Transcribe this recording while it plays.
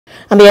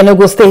And the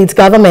Enugu State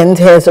government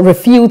has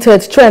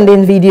refuted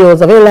trending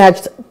videos of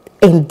alleged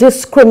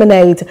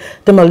indiscriminate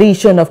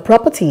demolition of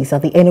properties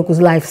at the Enugu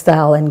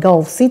Lifestyle and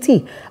Golf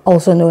City,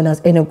 also known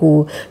as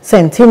Enugu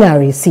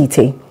Centenary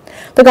City.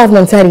 The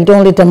government said it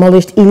only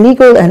demolished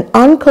illegal and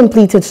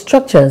uncompleted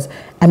structures,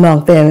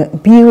 among them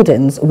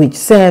buildings which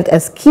served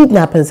as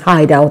kidnappers'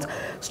 hideout,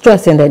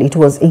 stressing that it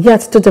was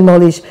yet to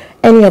demolish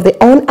any of the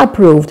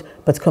unapproved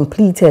but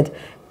completed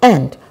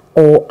and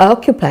or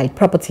occupied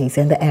properties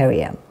in the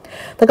area.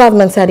 The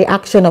government said the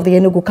action of the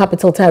Enugu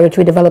Capital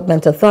Territory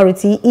Development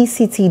Authority,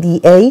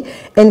 ECTDA,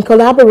 in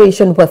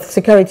collaboration with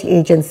security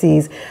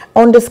agencies,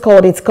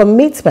 underscored its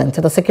commitment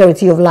to the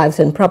security of lives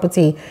and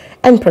property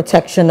and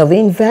protection of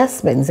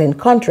investments and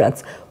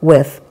contracts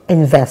with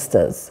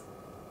investors.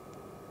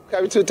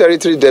 Capital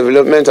Territory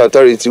Development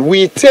Authority,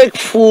 we take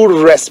full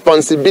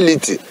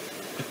responsibility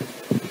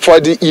for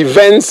the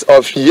events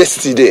of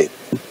yesterday.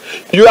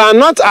 You are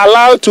not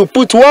allowed to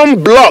put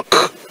one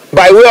block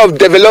by way of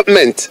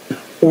development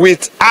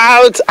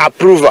without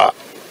approval,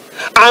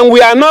 and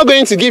we are not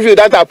going to give you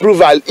that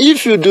approval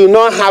if you do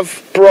not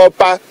have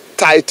proper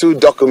title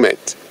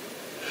document.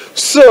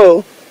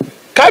 So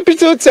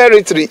Capital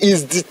Territory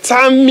is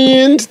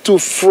determined to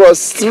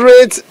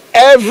frustrate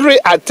every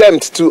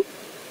attempt to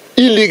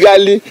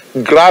illegally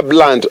grab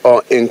land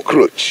or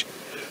encroach.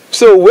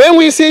 So when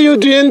we see you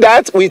doing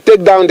that, we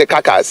take down the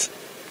carcass.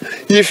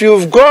 If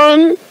you've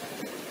gone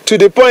to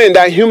the point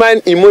that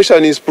human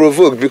emotion is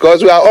provoked,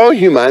 because we are all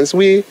humans,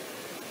 we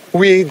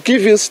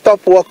give you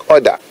stop work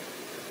order.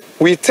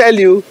 We tell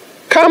you,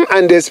 come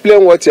and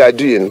explain what you are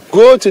doing.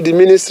 Go to the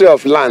Ministry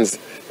of Lands.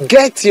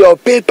 Get your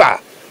paper.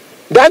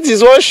 That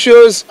is what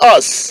shows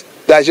us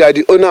that you are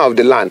the owner of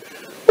the land.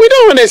 We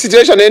don't want a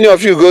situation any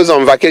of you goes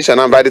on vacation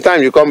and by the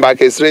time you come back,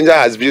 a stranger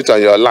has built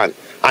on your land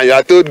and you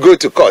are told go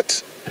to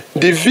court.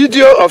 The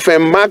video of a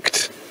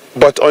marked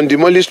but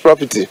undemolished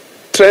property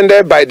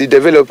trended by the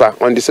developer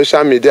on the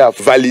social media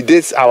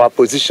validates our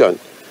position,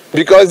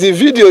 because the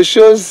video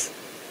shows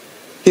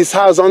his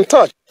house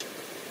untouched.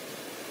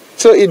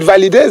 So it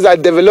validates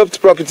that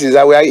developed properties,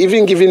 that we are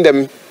even giving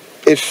them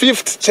a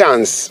fifth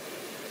chance.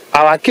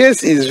 Our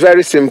case is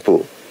very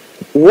simple.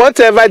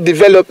 Whatever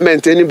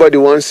development anybody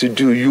wants to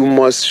do, you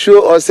must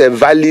show us a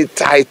valid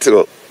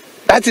title.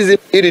 That is the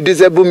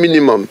irreducible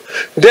minimum.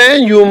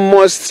 Then you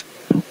must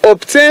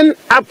obtain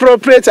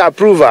appropriate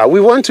approval.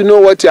 We want to know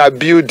what you are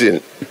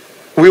building.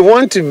 We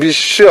want to be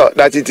sure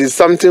that it is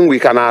something we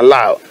can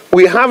allow.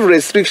 We have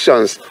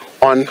restrictions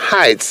on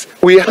heights.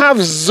 We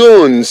have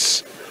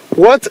zones.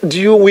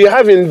 We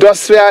have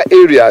industrial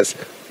areas.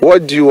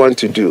 What do you want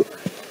to do?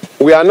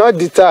 We are not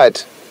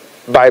deterred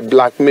by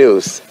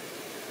blackmails.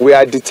 We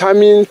are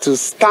determined to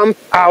stamp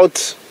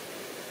out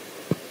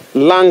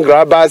land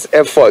grabbers'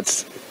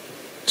 efforts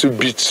to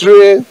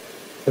betray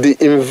the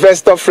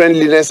investor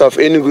friendliness of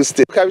Enugu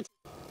State.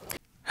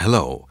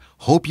 Hello,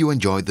 hope you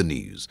enjoyed the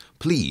news.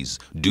 Please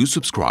do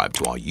subscribe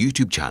to our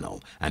YouTube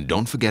channel and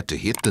don't forget to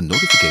hit the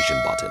notification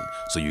button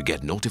so you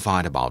get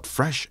notified about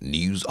fresh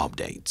news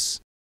updates.